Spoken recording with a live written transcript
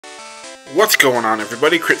What's going on,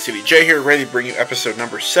 everybody? Crit City J here, ready to bring you episode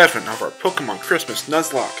number 7 of our Pokemon Christmas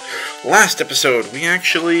Nuzlocke. Last episode, we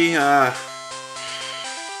actually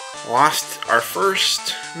lost our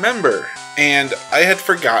first member, and I had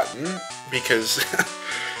forgotten because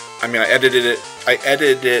I edited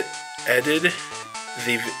the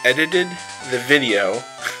video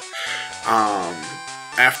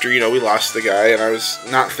after we lost the guy, and I was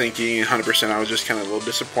not thinking 100%. I was just kind of a little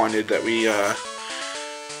disappointed that we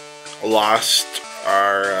lost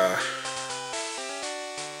our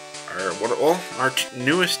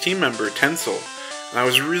newest team member, Tencel. And I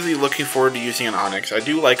was really looking forward to using an Onix. I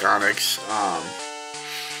do like Onix.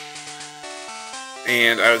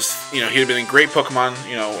 And I was, he had been a great Pokemon,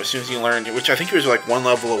 as soon as he learned, which I think he was like one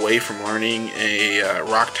level away from learning a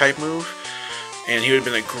rock type move. And he would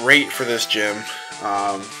have been great for this gym.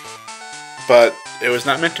 But it was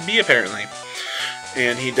not meant to be, apparently.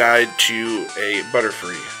 And he died to a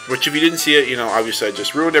Butterfree, which if you didn't see it, obviously I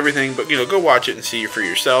just ruined everything, but go watch it and see for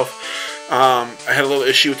yourself. I had a little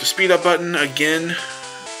issue with the speed up button again,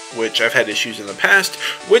 which I've had issues in the past,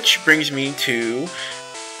 which brings me to,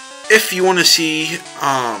 if you want to see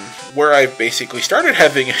where I basically started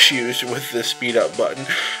having issues with the speed up button,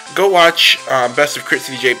 go watch Best of Crit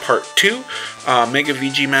City J Part 2, Mega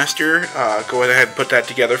VG Master. Go ahead and put that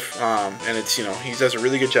together, and it's, he does a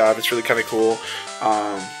really good job. It's really kind of cool.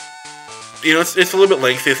 It's a little bit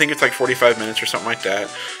lengthy. I think it's like 45 minutes or something like that.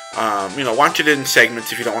 Watch it in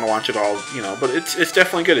segments if you don't want to watch it all, but it's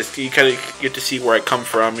definitely good. You kind of get to see where I come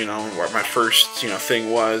from, what my first,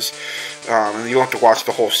 thing was. And you don't have to watch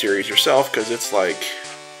the whole series yourself because it's like,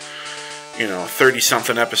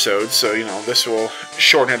 30-something episodes. So, this will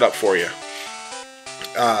shorten it up for you.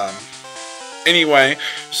 Anyway,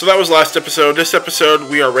 so that was last episode. This episode,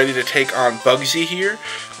 we are ready to take on Bugsy here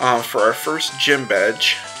for our first gym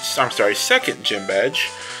badge. Second gym badge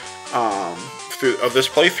of this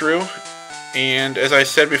playthrough. And as I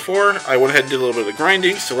said before, I went ahead and did a little bit of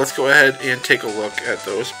grinding. So let's go ahead and take a look at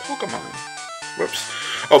those Pokemon. Whoops.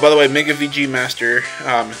 Oh, by the way, Mega VG Master,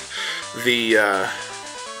 the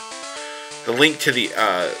link to the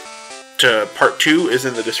to Part 2 is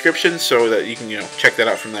in the description, so that you can check that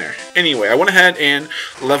out from there. Anyway, I went ahead and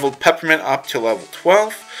leveled Peppermint up to level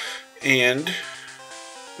 12, and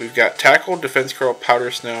we've got Tackle, Defense Curl,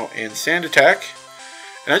 Powder Snow, and Sand Attack.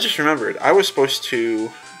 And I just remembered, I was going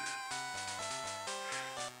to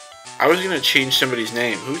change somebody's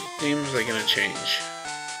name. Whose name was I going to change?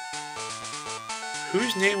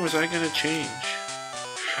 Whose name was I going to change?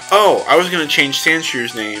 Oh, I was going to change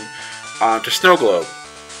Sandshrew's name to Snow Globe.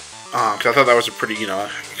 Because I thought that was a pretty,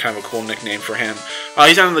 kind of a cool nickname for him.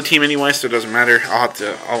 He's not on the team anyway, so it doesn't matter. I'm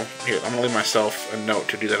going to leave myself a note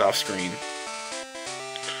to do that off screen.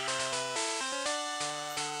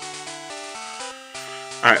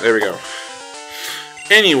 Alright, there we go.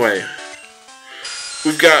 Anyway,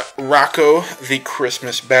 we've got Rocco the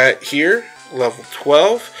Christmas Bat here, level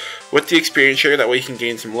 12, with the experience share. That way he can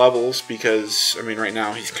gain some levels, because, right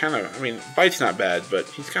now he's kind of, Bite's not bad, but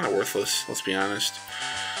he's kind of worthless, let's be honest.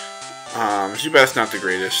 Zubat's not the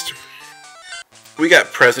greatest. We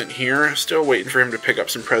got Present here, still waiting for him to pick up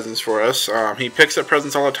some presents for us. He picks up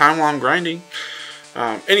presents all the time while I'm grinding.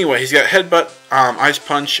 Anyway, he's got Headbutt, Ice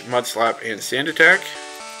Punch, Mud Slap, and Sand Attack.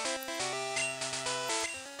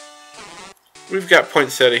 We've got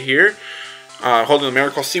Poinsettia here, holding the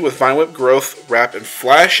Miracle Seed with Vine Whip, Growth, Wrap, and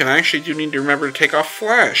Flash. And I actually do need to remember to take off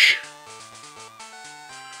Flash.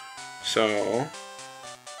 So,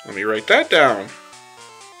 let me write that down.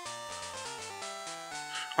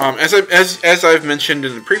 As I've mentioned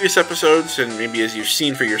in the previous episodes, and maybe as you've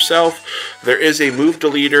seen for yourself, there is a move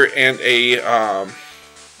deleter and a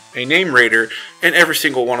name raider in every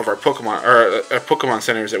single one of our Pokemon Pokemon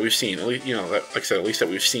centers that we've seen. At least, like I said, at least that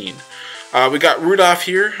we've seen. We got Rudolph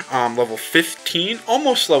here, level 15,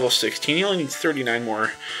 almost level 16. He only needs 39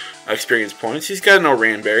 more experience points. He's got an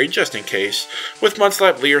Oranberry, just in case, with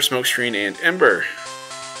Mudslap, Leer, Smokescreen, and Ember.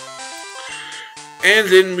 And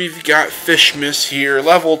then we've got Fishmiss here,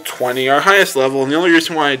 level 20, our highest level. And the only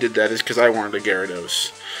reason why I did that is because I wanted a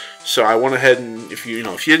Gyarados. So I went ahead and, if you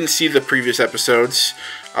didn't see the previous episodes,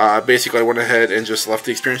 basically I went ahead and just left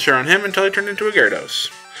the experience share on him until he turned into a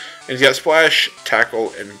Gyarados. And he's got Splash,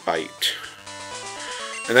 Tackle, and Bite.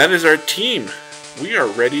 And that is our team. We are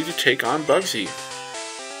ready to take on Bugsy.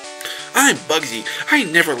 I'm Bugsy. I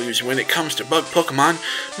never lose when it comes to bug Pokemon.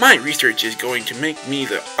 My research is going to make me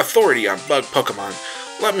the authority on bug Pokemon.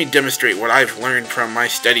 Let me demonstrate what I've learned from my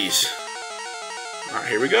studies. Alright,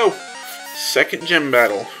 here we go. Second gym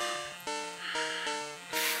battle.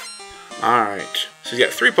 Alright, so he's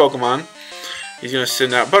got 3 Pokemon. He's going to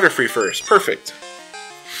send out Butterfree first. Perfect.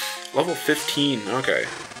 Level 15. Okay.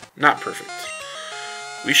 Not perfect.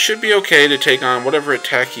 We should be okay to take on whatever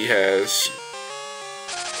attack he has.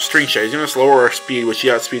 String Shot. He's going to lower our speed, which he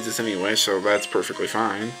outspeeds us anyway, so that's perfectly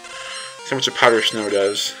fine. So much a Powder Snow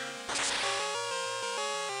does.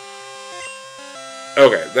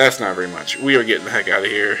 Okay, that's not very much. We are getting the heck out of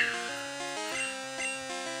here.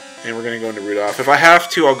 And we're going to go into Rudolph. If I have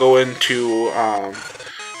to, I'll go into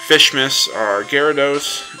Fishmiss or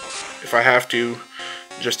Gyarados. If I have to,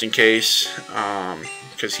 just in case.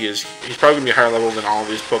 Because he's probably going to be higher level than all of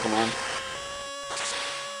these Pokemon.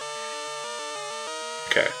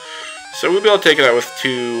 Okay. So we'll be able to take it out with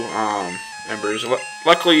 2 Embers.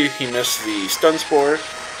 Luckily, he missed the Stun Spore,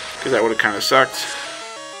 because that would have kind of sucked.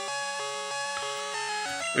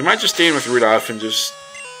 We might just stay in with Rudolph and just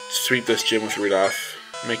sweep this gym with Rudolph.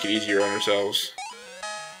 Make it easier on ourselves.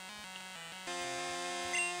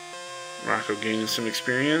 Rocco gaining some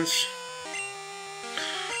experience.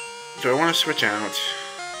 Do I want to switch out?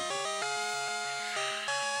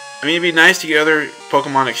 I mean, it'd be nice to get other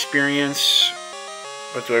Pokemon experience,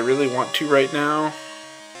 but do I really want to right now?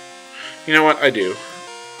 You know what? I do.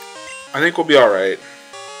 I think we'll be alright.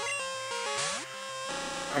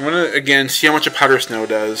 I'm going to, again, see how much a Powder Snow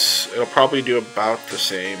does. It'll probably do about the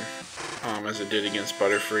same as it did against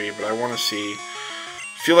Butterfree, but I want to see.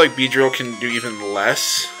 I feel like Beedrill can do even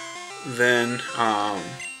less than,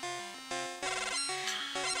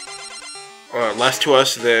 less to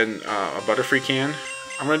us than a Butterfree can.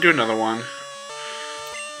 I'm going to do another one.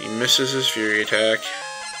 He misses his Fury attack.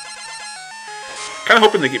 Kind of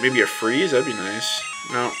hoping to get maybe a freeze. That'd be nice.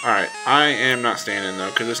 No, alright. I am not staying in,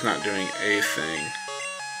 though, because it's not doing a thing.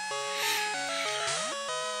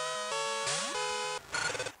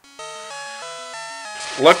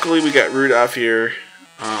 Luckily, we got Rudolph here.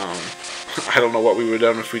 I don't know what we would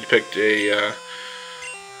have done if we'd picked a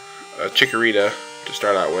Chikorita to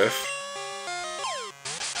start out with.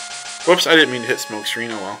 Whoops, I didn't mean to hit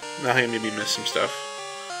Smokescreen. Oh well. Now I maybe missed some stuff.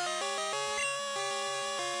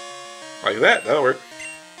 Like that. That'll work.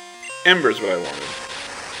 Ember's what I wanted.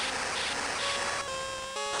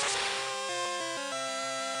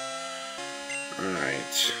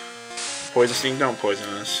 Alright. Poison Sting, don't poison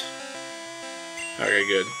us. Okay,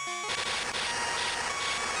 good.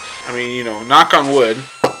 I mean, you know, knock on wood.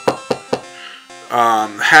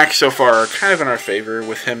 Hacks so far are kind of in our favor,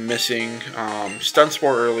 with him missing Stun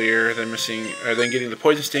Spore earlier, then getting the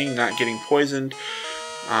Poison Sting, not getting poisoned,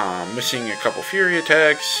 missing a couple Fury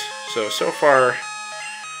attacks. So far,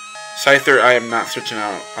 Scyther, I am not switching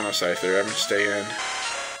out on a Scyther. I'm going to stay in.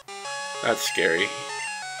 That's scary.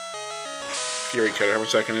 Fury Cutter, how much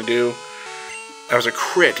is that going to do? That was a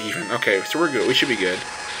crit, even. Okay, so we're good. We should be good.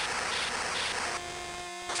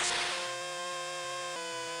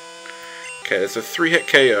 Okay, that's a 3-hit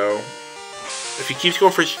KO. If he keeps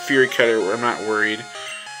going for his Fury Cutter, I'm not worried.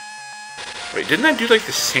 Wait, didn't that do like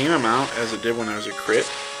the same amount as it did when I was a crit?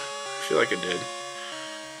 I feel like it did.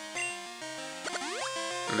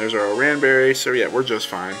 And there's our Ranberry, so yeah, we're just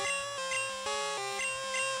fine.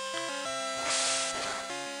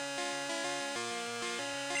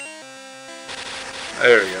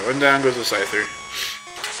 There we go, and down goes the Scyther.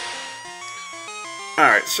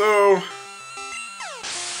 Alright, so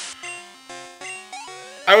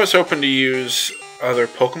I was hoping to use other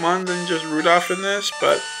Pokemon than just Rudolph in this,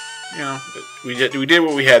 but, you know, we did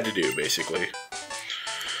what we had to do, basically.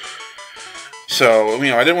 So, you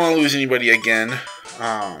know, I didn't want to lose anybody again.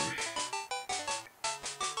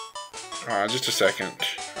 Just a second.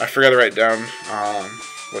 I forgot to write down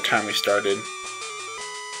what time we started.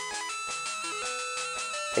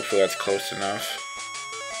 Hopefully that's close enough.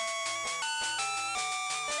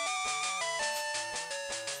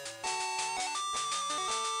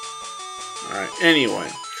 Alright, anyway.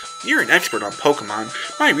 You're an expert on Pokemon.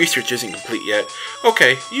 My research isn't complete yet.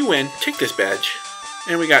 Okay, you win. Take this badge.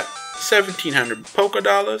 And we got 1,700 Poké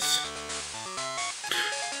Dollars.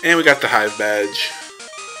 And we got the Hive badge.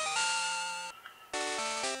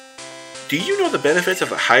 Do you know the benefits of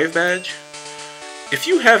the Hive badge? If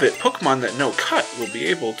you have it, Pokemon that know Cut will be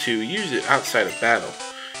able to use it outside of battle.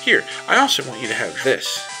 Here, I also want you to have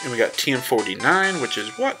this. And we got TM49, which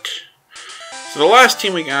is what? So the last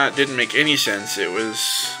team we got didn't make any sense. It was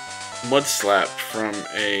Mudslap from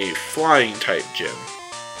a flying type gym.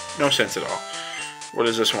 No sense at all. What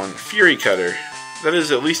is this one? Fury Cutter. That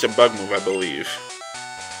is at least a bug move, I believe.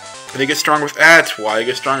 And it gets stronger with... that's why. It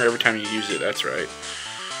gets stronger every time you use it. That's right.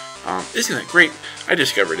 Isn't that great? I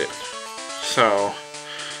discovered it. So,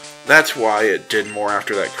 that's why it did more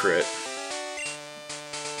after that crit.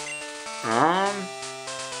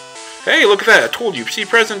 Hey, look at that. I told you. See,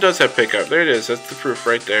 President does have pickup. There it is. That's the proof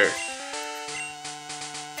right there.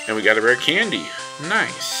 And we got a rare candy.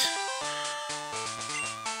 Nice.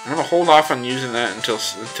 I'm gonna hold off on using that until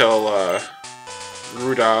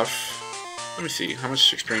Rudolph. Let me see, how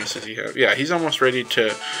much experience does he have? Yeah, he's almost ready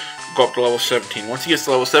to go up to level 17. Once he gets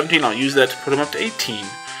to level 17, I'll use that to put him up to 18.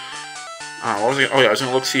 I was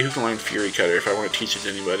gonna look see who can learn Fury Cutter if I want to teach it to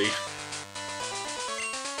anybody.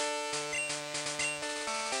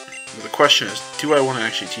 But the question is, do I want to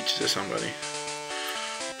actually teach it to somebody?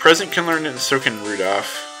 Present can learn it, and so can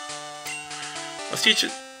Rudolph. Let's teach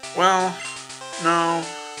it. Well, no.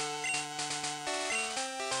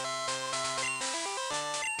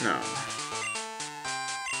 No.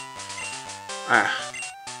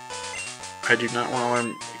 I do not want to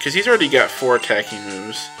learn, because he's already got 4 attacking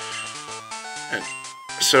moves. And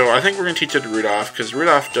so I think we're going to teach it to Rudolph, because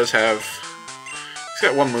Rudolph does have, he's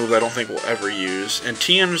got 1 move that I don't think we'll ever use. And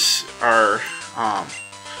TMs are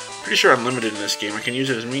pretty sure unlimited in this game. I can use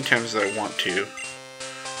it as many times as I want to.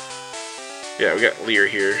 Yeah, we got Lear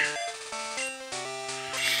here.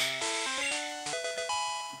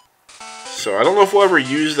 So I don't know if we'll ever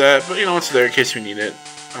use that, but you know, it's there in case we need it.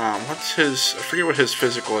 What's his... I forget what his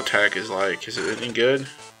physical attack is like. Is it any good?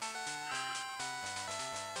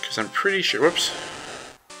 Because I'm pretty sure... Whoops.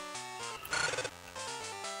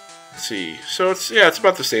 Let's see. So it's... Yeah, it's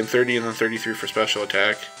about the same. 30 and then 33 for special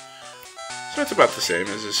attack. So it's about the same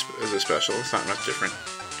as a special. It's not much different.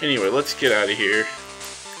 Anyway, let's get out of here.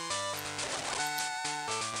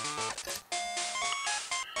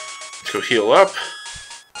 Let's go heal up.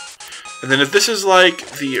 And then if this is like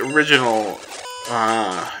the original...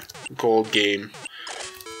 gold game,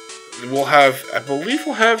 we'll have, I believe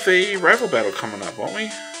we'll have a rival battle coming up, won't we?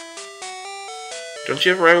 Don't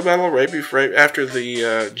you have a rival battle right after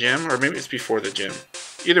the gym, or maybe it's before the gym?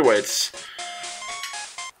 Either way, it's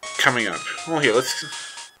coming up. Well, here, let's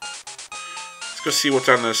go see what's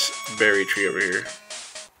on this berry tree over here.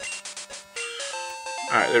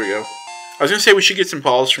 All right, there we go. I was gonna say we should get some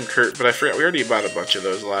balls from Kurt, but I forgot we already bought a bunch of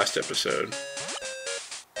those last episode.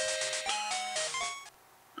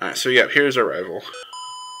 Alright, so yeah, here's our rival.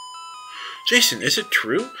 Jason, is it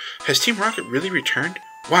true? Has Team Rocket really returned?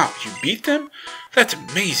 Wow, you beat them? That's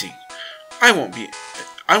amazing. I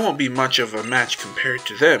won't be much of a match compared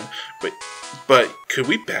to them, but could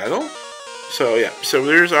we battle? So yeah, so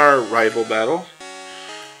there's our rival battle.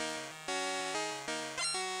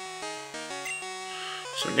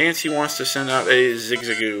 So Nancy wants to send out a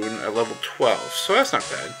Zigzagoon at level 12, so that's not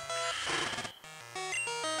bad.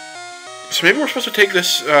 So maybe we're supposed to take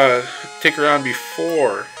this, take her on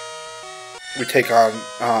before we take on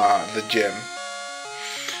the gym.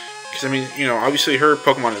 Because, I mean, you know, obviously her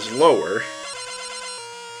Pokemon is lower.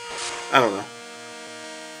 I don't know.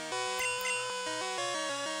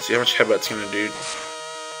 See how much Headbutt's going to do.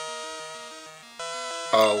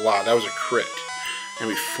 A lot. That was a crit. And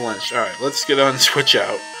we flinched. Alright, let's get on and switch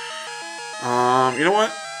out. You know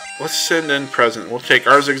what? Let's send in Present. We'll take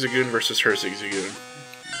our Zigzagoon versus her Zigzagoon.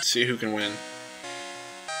 See who can win.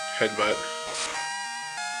 Headbutt.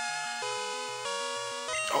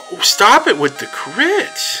 Oh, stop it with the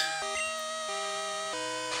crit!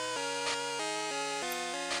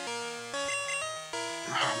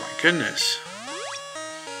 Oh my goodness.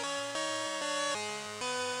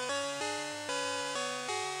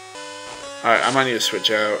 Alright, I might need to switch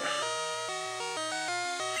out.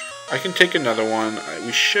 I can take another one.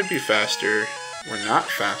 We should be faster. We're not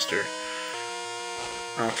faster.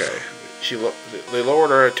 Okay, they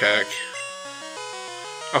lowered our attack.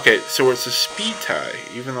 Okay, so it's a speed tie,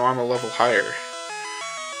 even though I'm a level higher.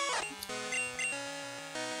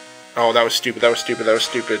 Oh, that was stupid, that was stupid, that was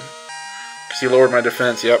stupid. Because he lowered my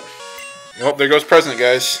defense, yep. Well, there goes Present,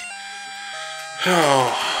 guys.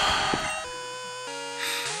 Oh.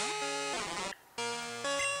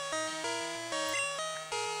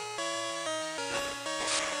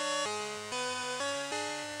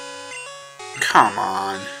 Come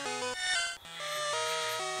on.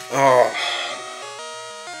 Oh.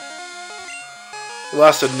 We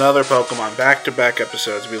lost another Pokemon. Back-to-back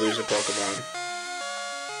episodes, we lose a Pokemon.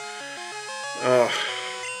 Oh.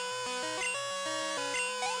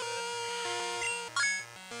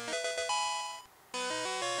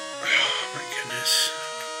 Oh my goodness.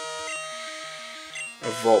 A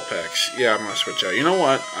Vulpix. Yeah, I'm gonna switch out. You know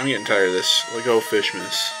what? I'm getting tired of this. Let go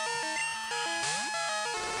Fishmas.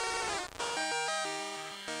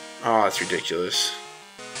 Oh, that's ridiculous.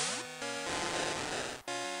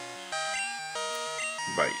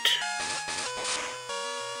 Bite.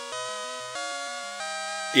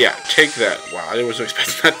 Yeah, take that. Wow, I wasn't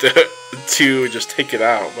expecting that to just take it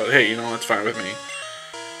out, but hey, you know, that's fine with me.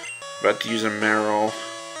 About to use a Meryl.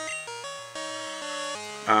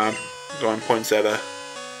 Go on Poinsettia.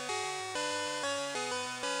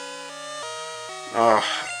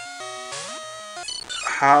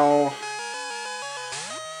 How?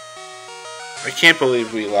 I can't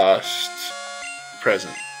believe we lost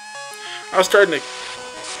present. I was starting to...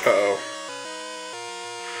 Uh-oh.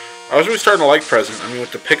 I was really starting to like present. I mean,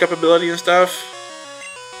 with the pickup ability and stuff.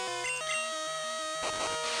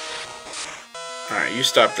 Alright, you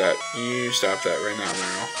stop that. You stop that right now,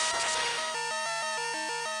 Meryl.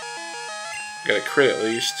 Got a crit at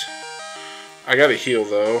least. I got a heal,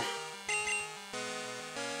 though.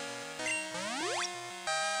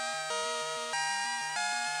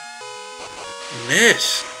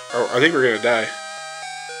 Miss! Oh, I think we're gonna die.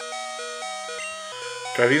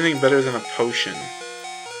 Do I have anything better than a potion?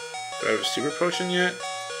 Do I have a super potion yet?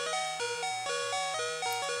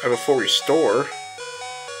 I have a full restore.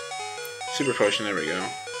 Super potion, there we go.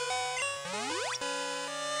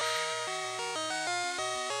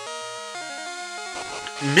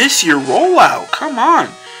 Miss your rollout! Come on!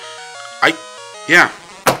 Yeah.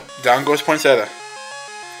 Down goes Poinsettia.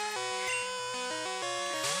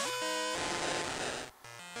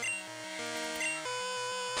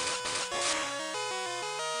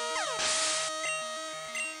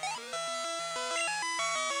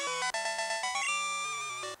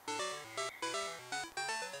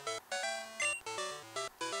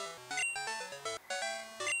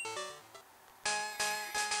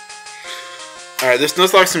 Alright, this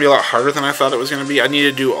Nuzlocke's gonna be a lot harder than I thought it was gonna be. I need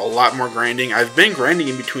to do a lot more grinding. I've been grinding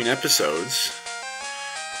in between episodes,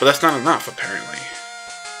 but that's not enough, apparently.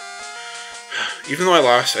 Even though I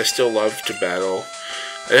lost, I still love to battle.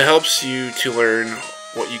 It helps you to learn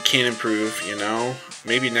what you can improve, you know?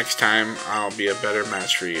 Maybe next time I'll be a better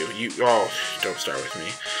match for you. Oh, don't start with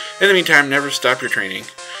me. In the meantime, never stop your training.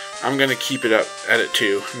 I'm gonna keep it up at it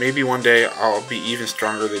too. Maybe one day I'll be even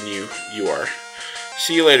stronger than you are.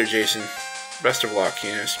 See you later, Jason. Best of luck.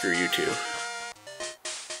 Yeah, screw you too.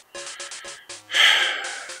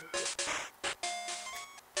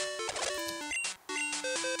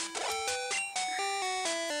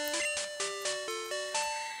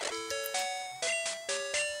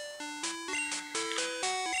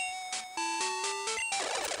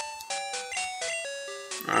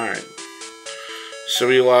 Alright. So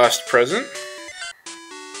we lost present.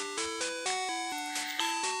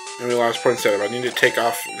 And we lost Poinsettia. I need to take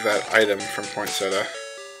off that item from Poinsettia.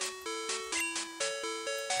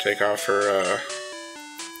 Take off her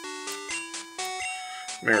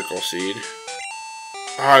Miracle Seed.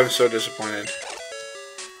 Oh, I'm so disappointed.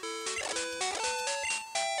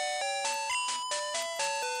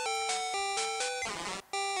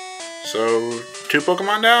 So, 2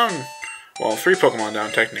 Pokemon down. Well, 3 Pokemon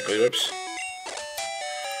down, technically. Whoops.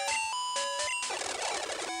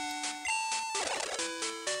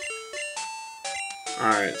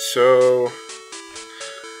 Alright, so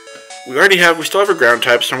we still have a ground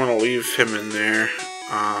type, so I'm going to leave him in there.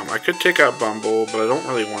 I could take out Bumble, but I don't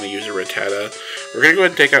really want to use a Rattata. We're going to go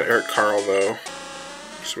ahead and take out Eric Carl, though.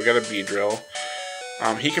 So we got a Beedrill.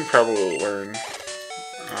 He can probably learn,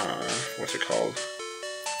 what's it called?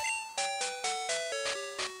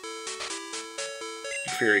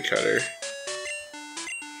 Fury Cutter.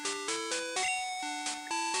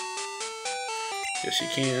 Yes, he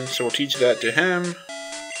can. So we'll teach that to him.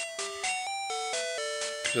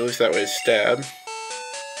 At least that way it's stab.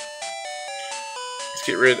 Let's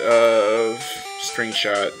get rid of String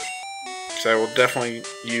Shot. Because I will definitely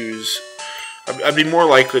use... I'd be more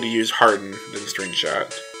likely to use Harden than String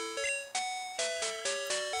Shot.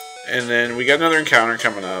 And then we got another encounter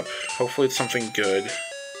coming up. Hopefully it's something good.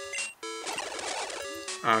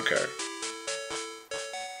 Okay.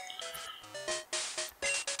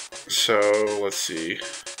 So, let's see.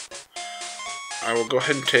 I will go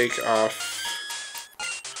ahead and take off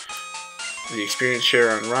the experience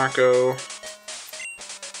share on Rocco.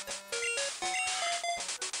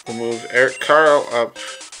 We'll move Eric Carl up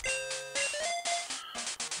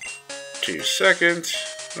to 2nd.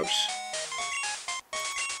 Oops.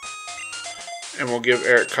 And we'll give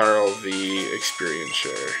Eric Carl the experience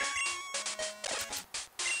share.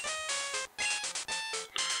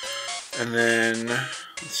 And then,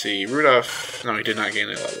 let's see, Rudolph, no, he did not gain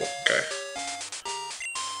a level, okay.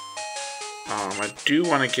 I do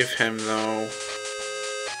want to give him, though,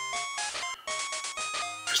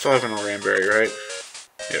 I still have an Oranberry, right?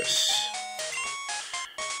 Yes.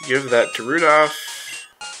 Give that to Rudolph.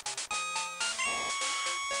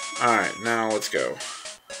 Alright, now let's go.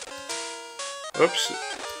 Oops.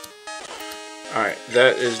 Alright,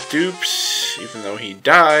 that is Dupes, even though he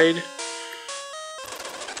died.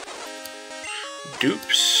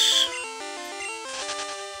 Dupes.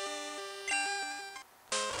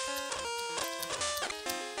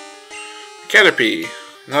 Caterpie.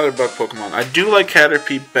 Another bug Pokemon. I do like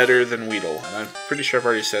Caterpie better than Weedle, and I'm pretty sure I've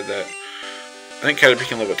already said that. I think Caterpie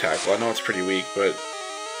can live with Tackle. I know it's pretty weak, but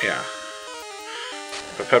yeah.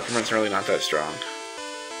 But Peppermint's really not that strong.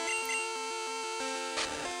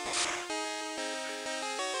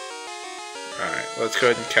 Alright, let's go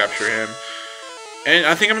ahead and capture him. And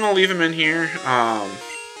I think I'm going to leave him in here.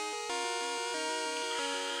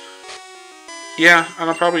 Yeah, and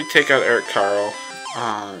I'll probably take out Eric Carl.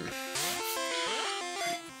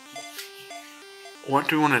 What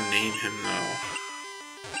do we want to name him, though?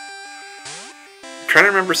 I'm trying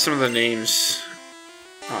to remember some of the names.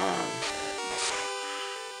 I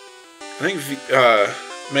think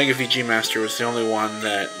Mega VG Master was the only one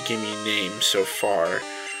that gave me names so far.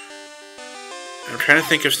 I'm trying to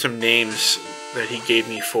think of some names that he gave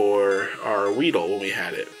me for our Weedle when we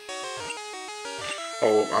had it.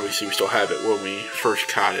 Oh, obviously we still have it when we first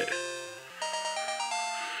caught it.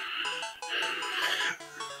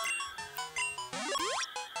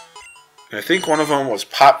 And I think one of them was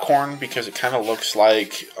Popcorn because it kind of looks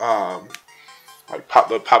like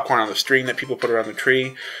the popcorn on the string that people put around the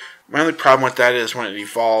tree. My only problem with that is when it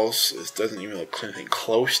evolves, it doesn't even look anything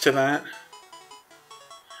close to that.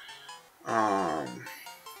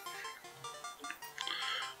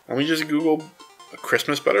 Let me just Google a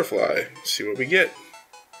Christmas butterfly, see what we get.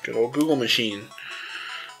 Good old Google machine.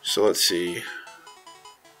 So let's see.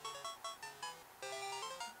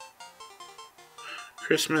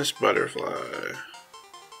 Christmas butterfly.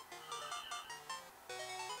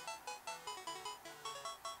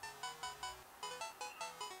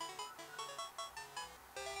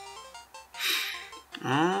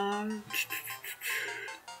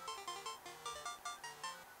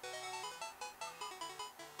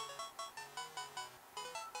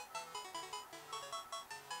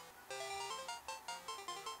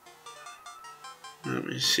 Let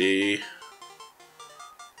me see.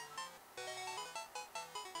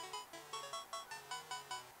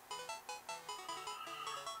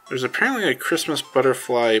 There's apparently a Christmas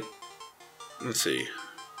butterfly, let's see,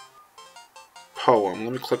 poem.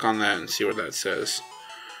 Let me click on that and see what that says.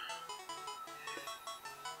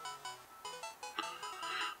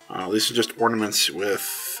 These are just ornaments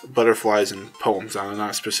with butterflies and poems on it,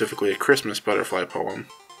 not specifically a Christmas butterfly poem.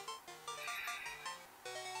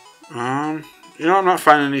 You know, I'm not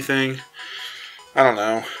finding anything. I don't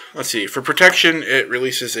know. Let's see. For protection, it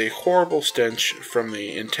releases a horrible stench from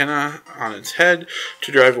the antenna on its head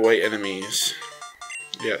to drive away enemies.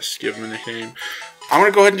 Yes, give him a nickname. I'm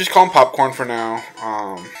going to go ahead and just call him Popcorn for now.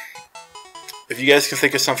 If you guys can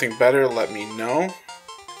think of something better, let me know.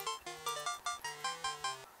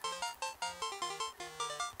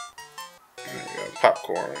 There we go.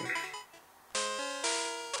 Popcorn.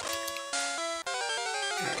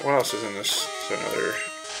 What else is in this? So another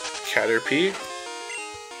Caterpie.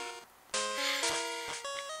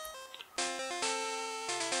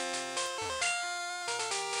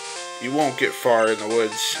 You won't get far in the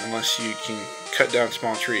woods unless you can cut down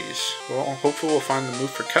small trees. Well, hopefully we'll find the move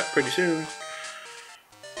for cut pretty soon.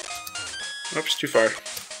 Oops, too far.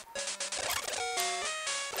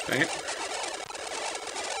 Dang it.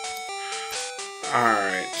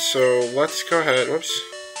 Alright, so let's go ahead. Whoops.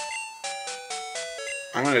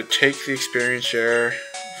 I'm going to take the experience share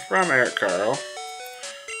from Eric Carl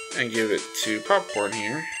and give it to Popcorn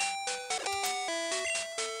here.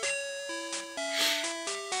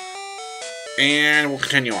 And we'll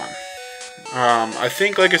continue on. I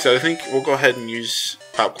think, like I said, I think we'll go ahead and use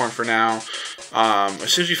Popcorn for now.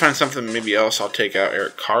 As soon as we find something maybe else, I'll take out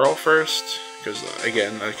Eric Carl first. Because,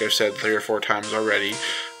 again, like I've said 3 or 4 times already,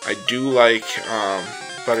 I do like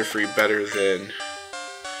Butterfree better than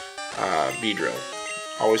Beedrill.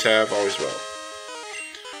 Always have, always will.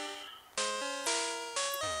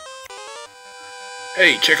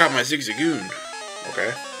 Hey, check out my Zigzagoon.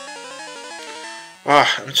 Okay.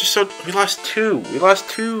 I'm just so... We lost 2. We lost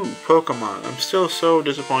 2 Pokemon. I'm still so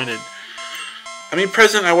disappointed. I mean,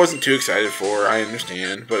 Present I wasn't too excited for. I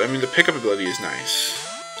understand. But, I mean, the pickup ability is nice.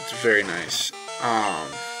 It's very nice.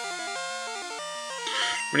 I'm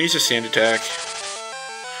going to use a Sand Attack.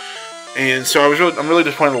 And so I'm really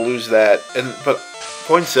disappointed to lose that. But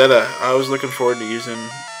Poinsettia, I was looking forward to using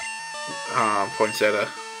Poinsettia.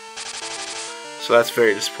 So that's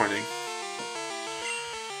very disappointing.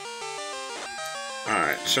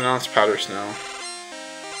 Alright, so now it's Powder Snow.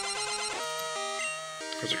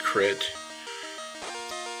 There's a crit.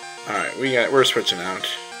 Alright, we're switching out.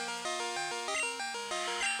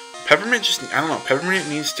 Peppermint I don't know, Peppermint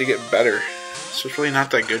needs to get better. It's just really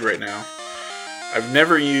not that good right now. I've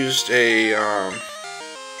never used a,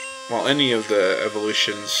 any of the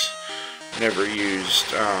evolutions. Never used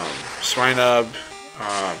Swinub,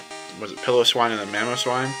 Was it Pillow-Swine and the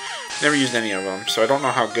Mammoth-Swine? Never used any of them, so I don't know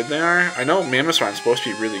how good they are. I know Mammoth-Swine's supposed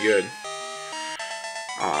to be really good.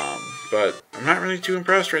 But I'm not really too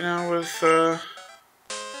impressed right now with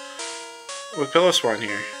Pillow-Swine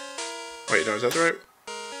here. Wait, no, is that the right?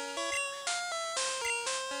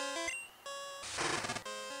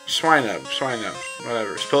 Swinub,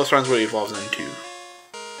 whatever. Pillow-Swine's what he evolves into.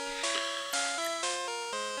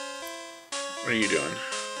 What are you doing?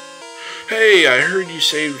 Hey, I heard you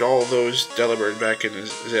saved all those Delibird back in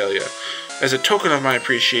Azalea. As a token of my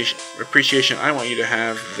appreciation, I want you to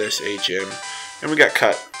have this HM. And we got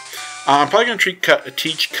Cut. I'm probably going to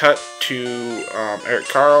teach Cut to Eric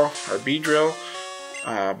Carl, our Beedrill,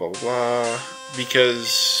 blah, blah, blah,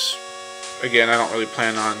 because, again, I don't really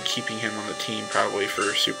plan on keeping him on the team probably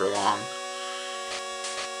for super long.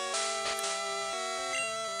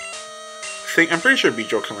 I'm pretty sure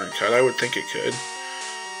Beedrill can learn Cut. I would think it could.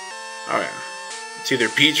 Oh yeah. It's either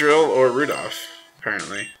Beedrill or Rudolph,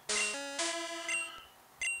 apparently.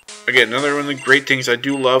 Again, another one of the great things, I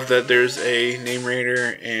do love that there's a name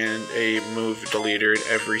raider and a move deleter in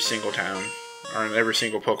every single town. Or in every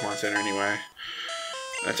single Pokemon Center anyway.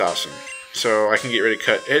 That's awesome. So I can get rid of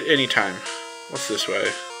Cut at any time. What's this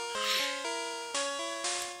way?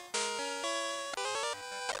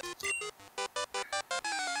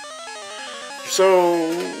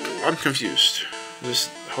 So I'm confused.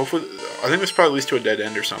 Hopefully, I think this probably leads to a dead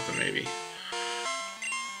end or something, maybe.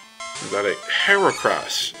 Is that a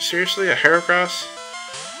Heracross? Seriously, a Heracross?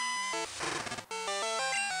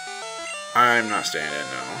 I'm not staying in,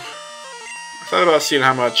 no. I thought about seeing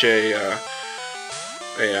how much a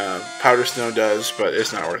Powder Snow does, but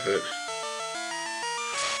it's not worth it.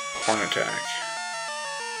 Horn attack.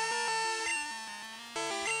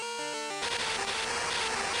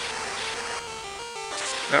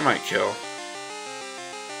 That might kill.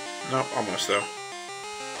 Nope, almost though.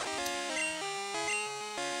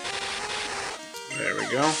 There we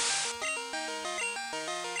go.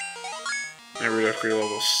 Now we're upgrade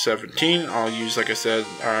level 17. I'll use, like I said,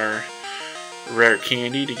 our rare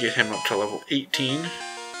candy to get him up to level 18.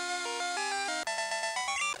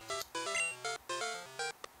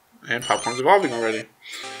 And Popcorn's evolving already.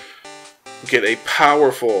 Get a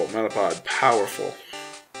powerful Metapod. Powerful.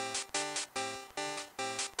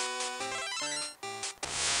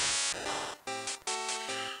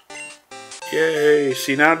 Yay!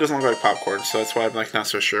 See, now it doesn't look like Popcorn, so that's why I'm like not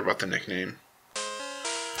so sure about the nickname.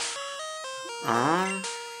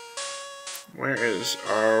 Where is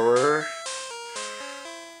our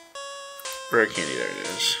rare candy? There it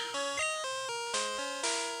is.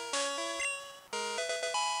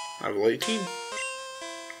 Level 18. I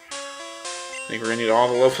think we're gonna need all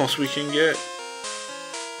the levels we can get.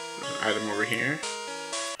 There's an item over here.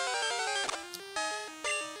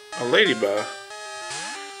 A Ladybug.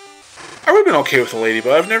 I would have been okay with a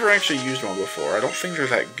Ladybug. I've never actually used one before. I don't think they're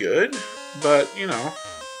that good, but, you know,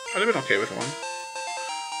 I'd have been okay with one.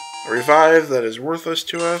 A Revive that is worthless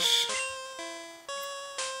to us.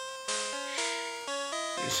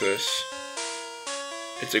 What's this?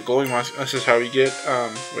 It's a glowing mask. This is how we get,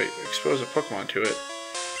 expose a Pokemon to it.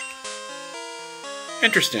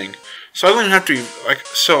 Interesting. So I don't even have to,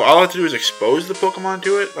 so all I have to do is expose the Pokemon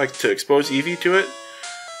to it, to expose Eevee to it.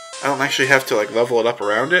 I don't actually have to level it up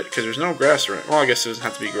around it because there's no grass around. Well, I guess it doesn't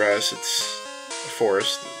have to be grass. It's a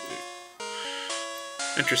forest.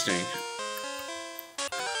 Interesting.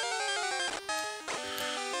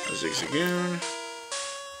 A Zigzagoon.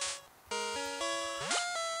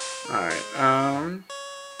 Alright,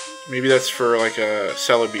 maybe that's for a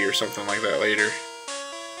Celebi or something like that later.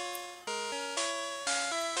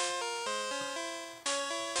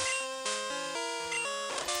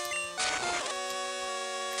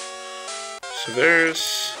 So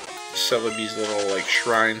there's Celebi's little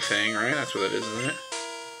shrine thing, right? That's what that is, isn't it?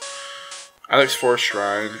 Ilex Forest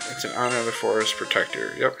Shrine. It's in honor of the Forest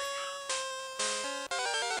Protector. Yep.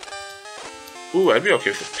 Ooh, I'd be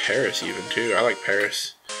okay with Paris even too. I like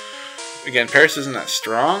Paris. Again, Paris isn't that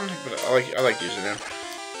strong, but I like using him.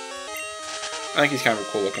 I think he's kind of a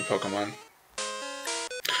cool looking Pokemon.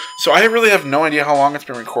 So I really have no idea how long it's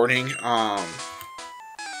been recording. I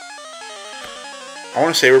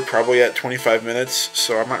want to say we're probably at 25 minutes,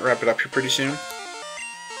 so I might wrap it up here pretty soon.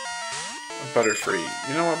 Butterfree.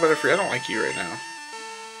 You know what, Butterfree? I don't like you right now.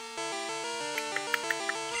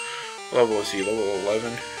 Level is he? Level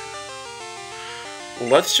 11.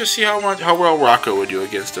 Let's just see how well Rocco would do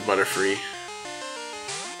against a Butterfree.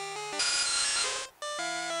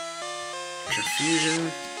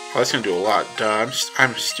 Confusion. Oh, that's gonna do a lot. Duh,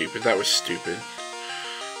 I'm stupid. That was stupid.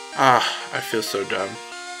 Ah, I feel so dumb.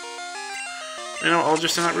 You know, I'll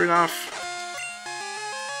just send that Rudolph.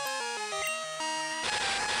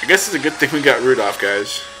 I guess it's a good thing we got Rudolph,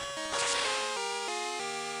 guys.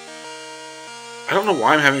 I don't know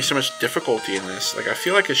why I'm having so much difficulty in this. Like, I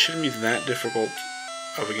feel like it shouldn't be that difficult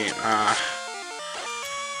of a game. I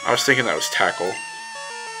was thinking that was tackle.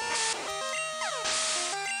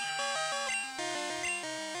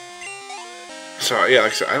 So, yeah,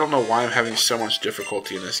 like I said, I don't know why I'm having so much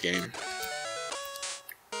difficulty in this game.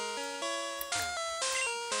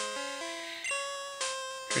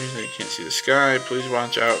 You can't see the sky. Please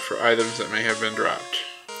watch out for items that may have been dropped.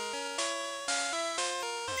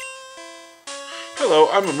 Hello,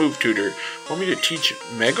 I'm a move tutor. Want me to teach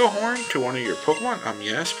Megahorn to one of your Pokemon?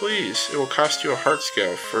 Yes, please. It will cost you a heart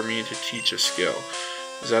scale for me to teach a skill.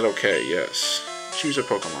 Is that okay? Yes. Choose a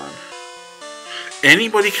Pokemon.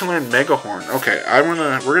 Anybody can learn Megahorn. Okay,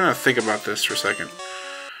 we're gonna think about this for a second.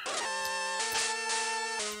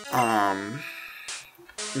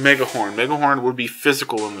 Megahorn. Megahorn would be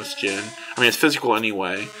physical in this gen. I mean, it's physical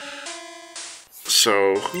anyway.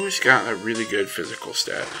 So, who's got a really good physical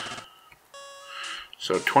stat?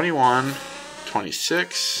 So, 21,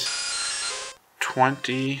 26,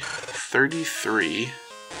 20, 33,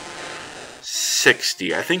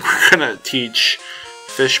 60. I think we're going to teach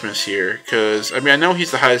Fishmas here, because, I mean, I know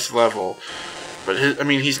he's the highest level, but,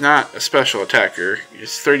 he's not a special attacker.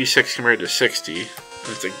 It's 36 compared to 60, and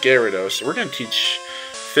it's a Gyarados, so we're going to teach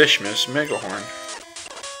Fishmas Megahorn.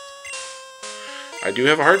 I do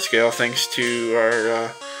have a heart scale, thanks to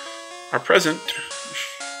our present.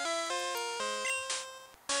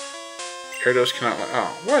 Gyarados cannot.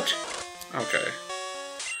 Oh, what? Okay.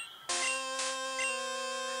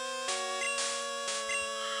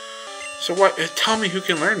 So what? Tell me who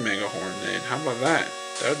can learn Megahorn then. How about that?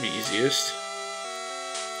 That would be easiest.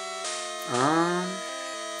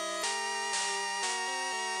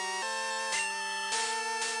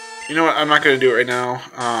 You know what? I'm not gonna do it right now.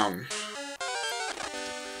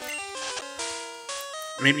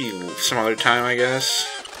 Maybe some other time, I guess.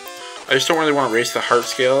 I just don't really want to race the heart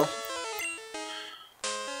scale.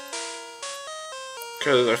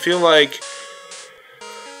 Because I feel like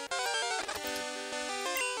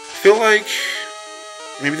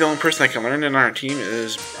maybe the only person that can learn it on our team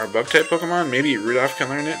is our bug type Pokemon. Maybe Rudolph can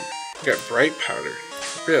learn it. We got Bright Powder.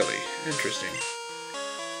 Really interesting.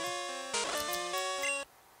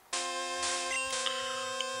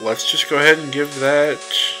 Let's just go ahead and give that.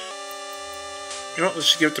 You know what? Let's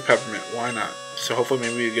just give it to Peppermint. Why not? So hopefully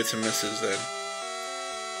maybe we get some misses then.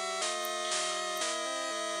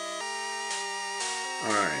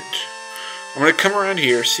 Alright. I'm going to come around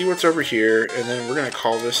here, see what's over here, and then we're going to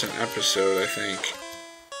call this an episode, I think.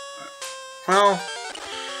 Well,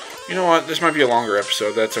 you know what? This might be a longer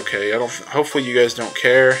episode. That's okay. Hopefully you guys don't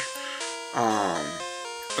care. I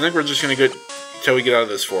think we're just going to go until we get out of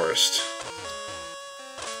this forest.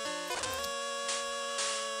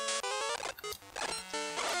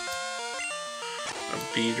 A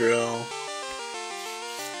Beedrill.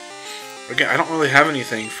 Again, I don't really have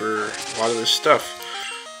anything for a lot of this stuff.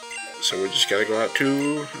 So we just gotta go out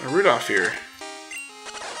to Rudolph here.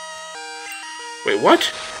 Wait,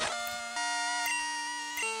 what?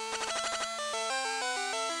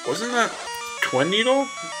 Wasn't that Twin Needle?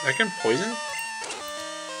 That can poison?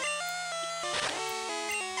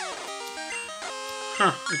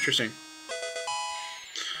 Huh, interesting.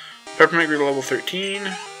 Peppermint grew to level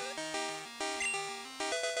 13.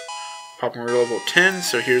 Popping grew to level 10,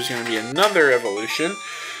 so here's going to be another evolution.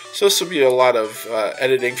 So this will be a lot of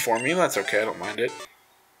editing for me. That's okay, I don't mind it.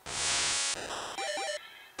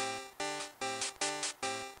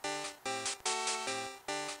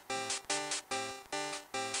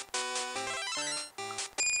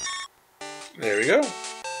 There we go.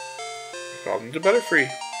 Called him to Butterfree.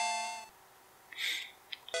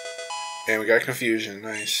 And we got Confusion.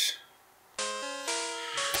 Nice.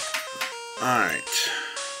 Alright.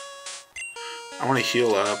 I want to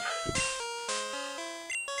heal up.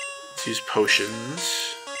 Let's use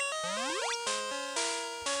potions.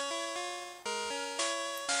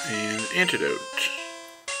 And antidote.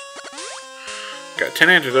 Got 10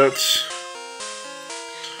 antidotes.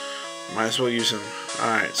 Might as well use them.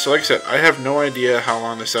 Alright, so like I said, I have no idea how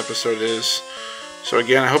long this episode is. So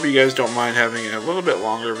again, I hope you guys don't mind having a little bit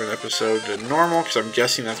longer of an episode than normal, because I'm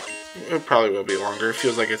guessing it probably will be longer. It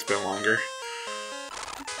feels like it's been longer.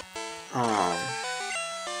 A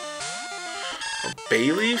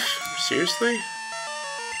Bayleaf? Seriously?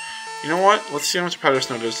 You know what? Let's see how much Powder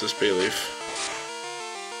Snow does this Bayleaf.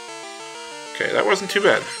 Okay, that wasn't too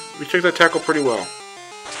bad. We took that tackle pretty well.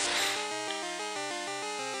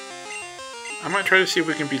 I might try to see if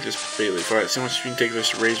we can beat this Bayleaf. Alright, see how much we can take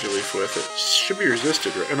this Razor Leaf with. It should be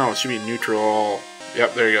resisted, right? No, it should be neutral.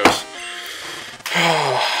 Yep, there he goes.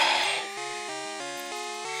 I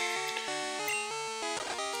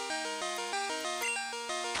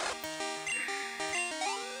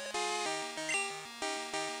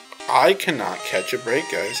cannot catch a break,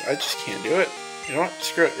 guys. I just can't do it. You know what?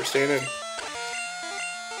 Screw it. We're staying in.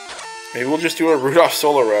 Maybe we'll just do a Rudolph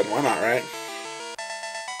solo run. Why not, right?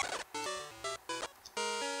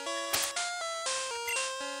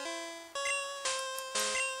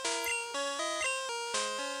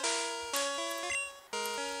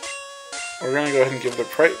 We're going to go ahead and give the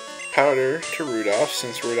bright powder to Rudolph,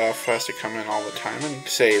 since Rudolph has to come in all the time and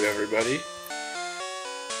save everybody.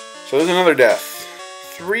 So there's another death.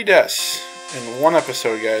 3 deaths in 1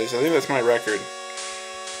 episode, guys. I think that's my record.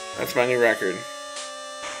 That's my new record.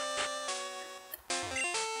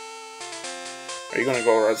 Are you going to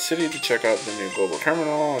go around the city to check out the new global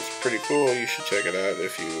terminal? It's pretty cool. You should check it out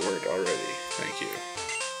if you weren't already. Thank you.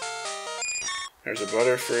 There's a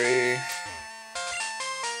Butterfree.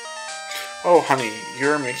 Oh, honey,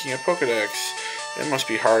 you're making a Pokedex. It must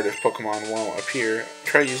be hard if Pokemon won't appear.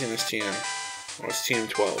 Try using this TM. Well, it's TM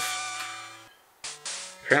 12.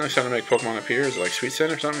 Apparently it's something to make Pokemon appear. Is it like Sweet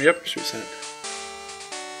Scent or something? Yep, Sweet Scent.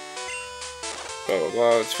 Blah, blah,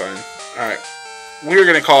 blah. That's fine. Alright. We're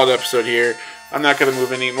going to call it an episode here. I'm not going to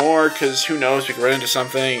move anymore, because who knows, we could run into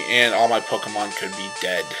something and all my Pokemon could be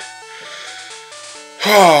dead.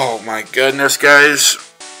 Oh my goodness, guys.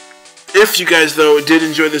 If you guys, though, did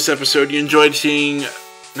enjoy this episode, you enjoyed seeing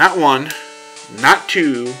not 1, not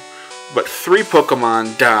 2, but 3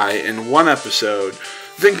 Pokemon die in 1 episode,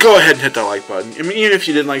 then go ahead and hit that like button. I mean, even if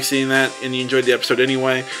you didn't like seeing that and you enjoyed the episode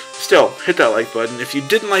anyway, still, hit that like button. If you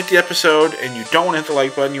didn't like the episode and you don't want to hit the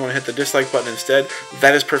like button, you want to hit the dislike button instead,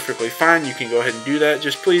 that is perfectly fine. You can go ahead and do that.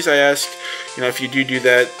 Just please, I ask, you know, if you do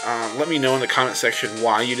that, let me know in the comment section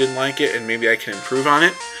why you didn't like it, and maybe I can improve on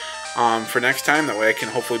it for next time. That way I can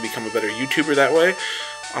hopefully become a better YouTuber that way.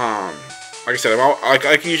 Like I said, I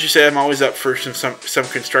can usually say I'm always up for some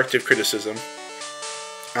constructive criticism.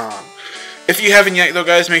 If you haven't yet, though,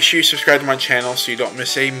 guys, make sure you subscribe to my channel so you don't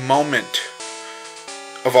miss a moment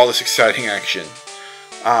of all this exciting action.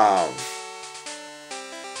 And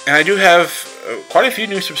I do have quite a few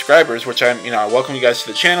new subscribers, which I welcome you guys to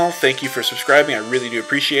the channel. Thank you for subscribing. I really do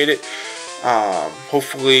appreciate it.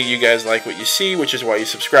 Hopefully you guys like what you see, which is why you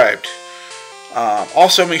subscribed.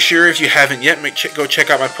 Also, make sure, if you haven't yet, go check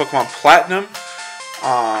out my Pokemon Platinum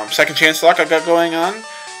Second Chance Lock I got going on.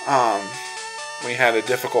 We had a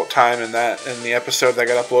difficult time in the episode that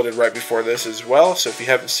got uploaded right before this as well. So if you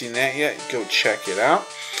haven't seen that yet, go check it out.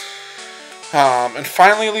 And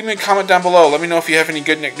finally, leave me a comment down below. Let me know if you have any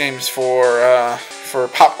good nicknames for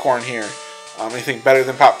popcorn here. Anything better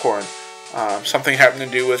than popcorn? Something having to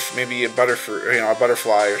do with maybe a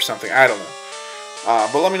butterfly or something. I don't know.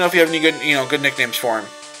 But let me know if you have any good nicknames for him.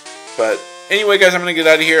 But anyway, guys, I'm gonna get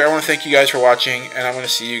out of here. I want to thank you guys for watching, and I'm gonna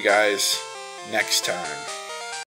see you guys next time.